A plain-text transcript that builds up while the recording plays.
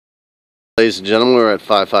Ladies and gentlemen, we're at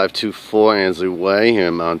 5524 Ansley Way here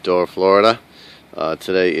in Mount Dora, Florida.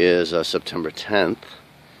 Today is September 10th,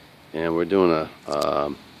 and we're doing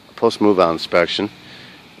a post-move out inspection.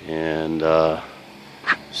 And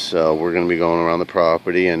so we're going to be going around the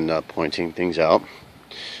property and pointing things out.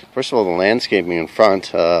 First of all, the landscaping in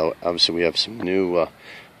front. Obviously, we have some newer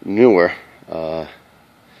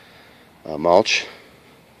mulch,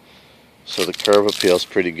 so the curve appeals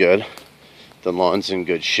pretty good. The lawn's in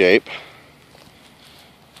good shape.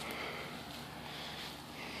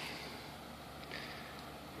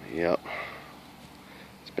 Yep,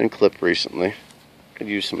 it's been clipped recently. Could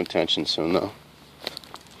use some attention soon though.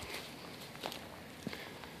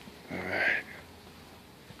 Alright.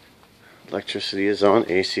 Electricity is on,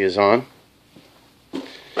 AC is on.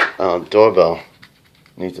 Doorbell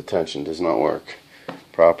needs attention, does not work.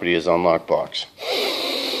 Property is on lockbox.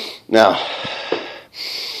 Now,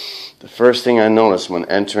 the first thing I noticed when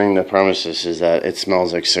entering the premises is that it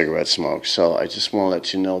smells like cigarette smoke. So I just want to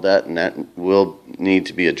let you know that, and that will need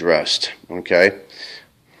to be addressed. Okay?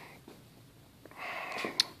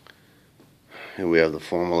 Here we have the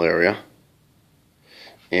formal area.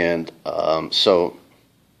 And so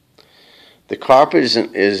the carpet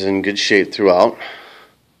is in good shape throughout.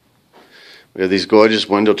 We have these gorgeous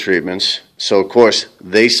window treatments. So, of course,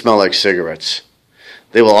 they smell like cigarettes.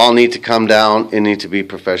 They will all need to come down and need to be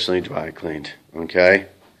professionally dry cleaned, okay?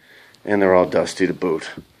 And they're all dusty to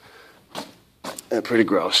boot. They're pretty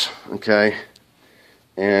gross, okay?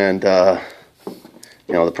 And,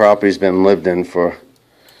 you know, the property's been lived in for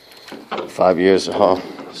 5 years or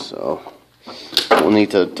so we'll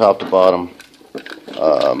need to top to bottom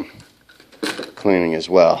cleaning as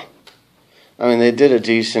well. I mean, they did a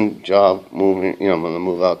decent job moving, you know, when they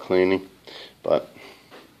move out cleaning, but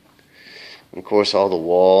of course, all the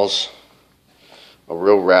walls are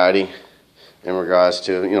real ratty in regards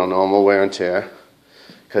to, you know, normal wear and tear,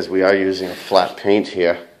 because we are using a flat paint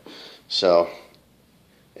here, so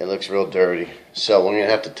it looks real dirty. So we're going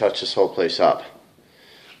to have to touch this whole place up.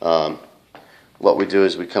 What we do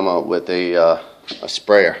is we come out with a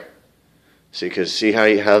sprayer. See, because see how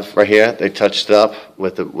you have right here, they touched it up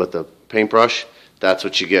with the paintbrush. That's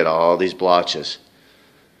what you get, all these blotches.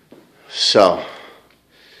 So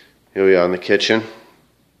here we are in the kitchen,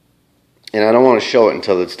 and I don't want to show it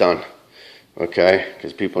until it's done, okay?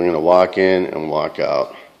 Because people are going to walk in and walk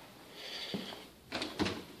out.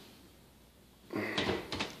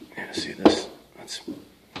 Yeah, see this? That's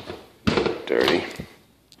dirty.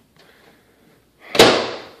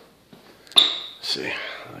 See,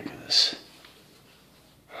 look at this.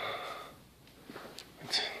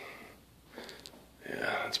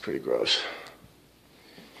 Yeah, that's pretty gross.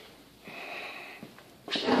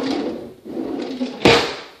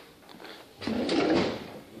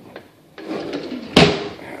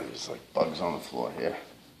 Like bugs on the floor here.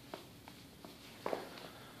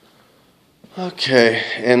 Okay,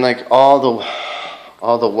 and like all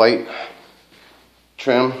the white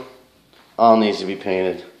trim all needs to be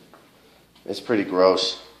painted. It's pretty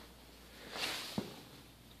gross.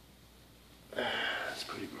 It's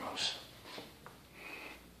pretty gross.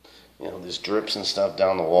 You know, there's drips and stuff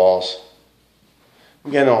down the walls.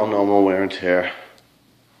 I'm getting all normal wear and tear.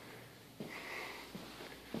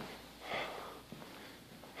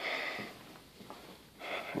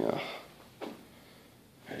 Yeah,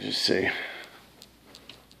 as you see,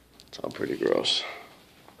 it's all pretty gross.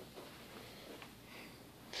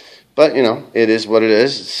 But, you know, it is what it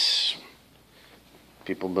is.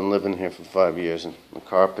 People have been living here for 5 years, and the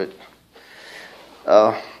carpet,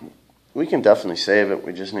 we can definitely save it.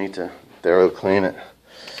 We just need to thoroughly clean it.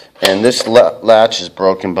 And this latch is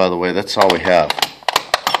broken, by the way. That's all we have.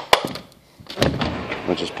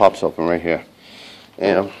 It just pops open right here.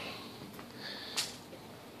 And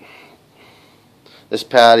this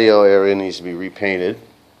patio area needs to be repainted.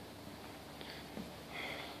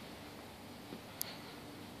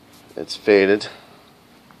 It's faded.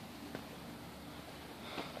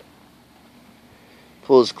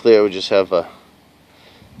 Pool is clear, we just have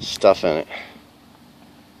stuff in it.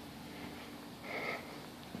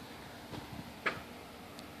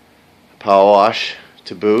 Power wash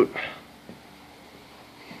to boot.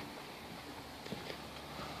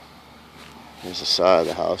 Here's the side of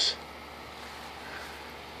the house.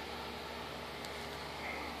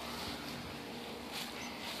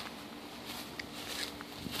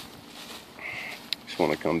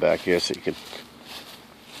 Want to come back here so you could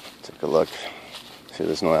take a look. See,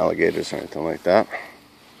 there's no alligators or anything like that.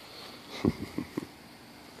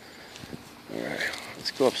 Alright, let's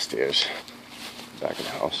go upstairs, back of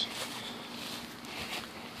the house.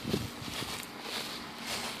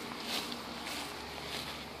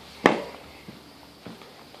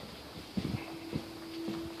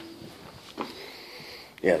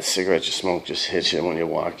 Yeah, the cigarette you smoke just hits you when you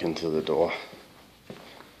walk into the door.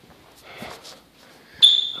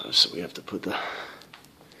 So we have to put the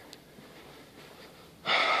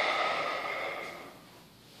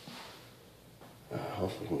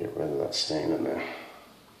hopefully we can get rid of that stain in there.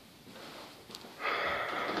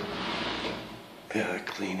 Yeah,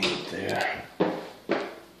 cleaning it there.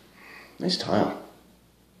 Nice tile.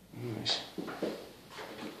 Nice.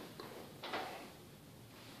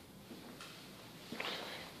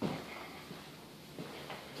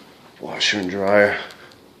 Washer and dryer.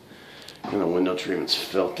 And the window treatment's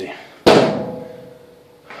filthy. Yeah.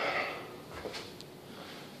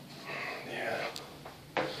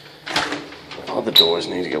 All the doors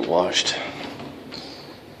need to get washed.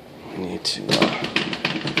 We need to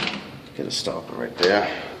get a stopper right there.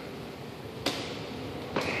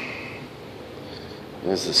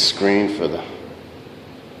 There's the screen for the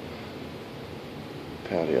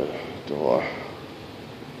patio door.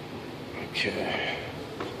 Okay.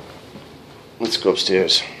 Let's go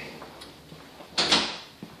upstairs.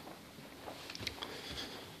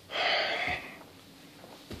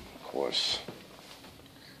 Of course.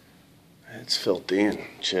 It's filthy and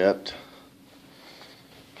chipped.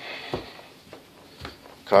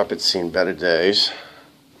 Carpet's seen better days.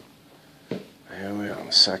 Here we are on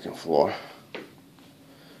the second floor.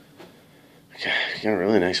 Okay, getting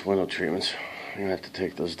really nice window treatments. We're gonna have to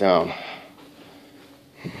take those down.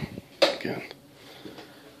 Again.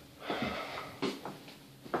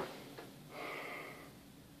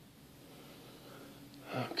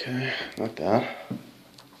 Okay, not bad.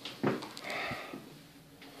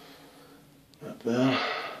 Not bad.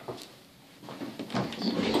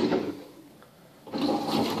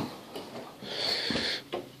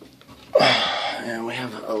 And we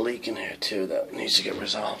have a leak in here too that needs to get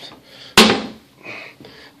resolved.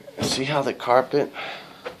 See how the carpet,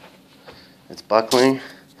 it's buckling?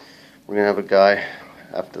 We're gonna have a guy,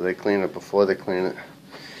 after they clean it, before they clean it,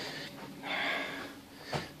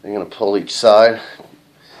 they're gonna pull each side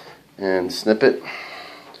and snip it,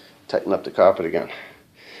 tighten up the carpet again.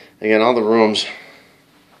 Again, all the rooms,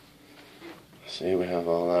 see, we have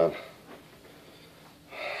all that.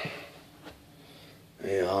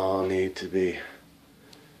 They all need to be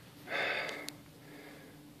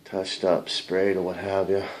touched up, sprayed, or what have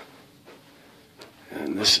you.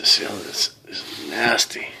 And this is, see how this is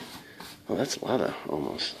nasty. Oh, that's leather,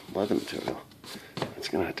 almost. Leather material. It's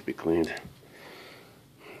gonna have to be cleaned.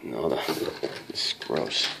 No, this is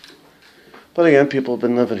gross. But again, people have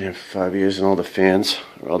been living here for 5 years and all the fans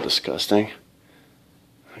are all disgusting.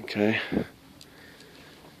 Okay.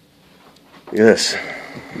 Look at this.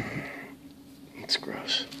 It's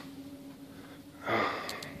gross.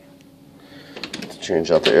 Let's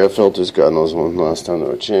change out the air filters. God knows when the last time they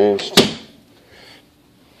were changed.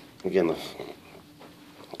 Again, the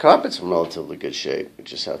carpet's in relatively good shape. We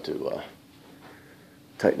just have to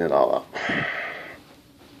tighten it all up.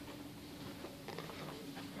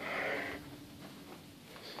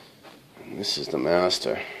 And this is the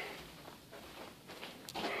master.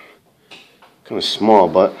 Kind of small,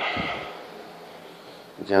 but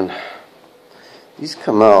again, these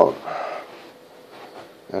come out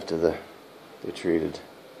after they're treated.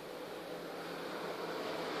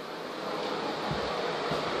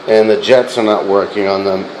 And the jets are not working on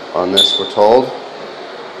them on this, we're told.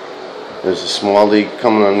 There's a small leak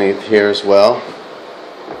coming underneath here as well.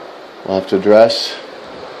 We'll have to address.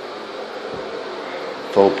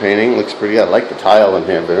 Faux painting looks pretty good. I like the tile in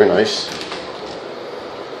here, very nice.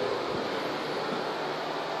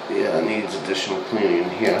 Yeah, it needs additional cleaning in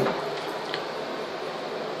here.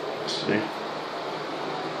 Let's see.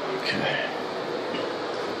 Okay.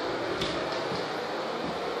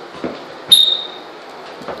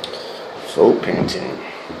 Faux painting.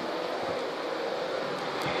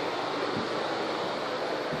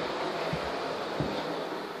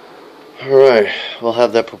 Alright, we'll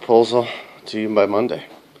have that proposal to you by Monday.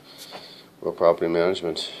 Real Property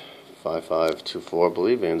Management, 5524, I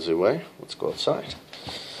believe, Ansley Way. Let's go outside.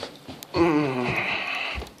 Alright.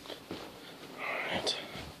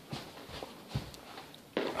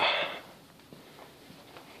 Back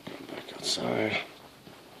outside.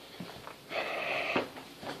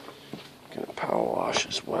 Get a power wash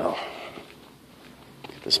as well.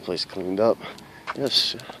 Get this place cleaned up.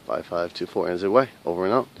 Yes, 5524 Ansley Way. Over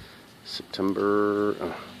and out.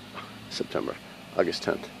 August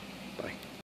 10th.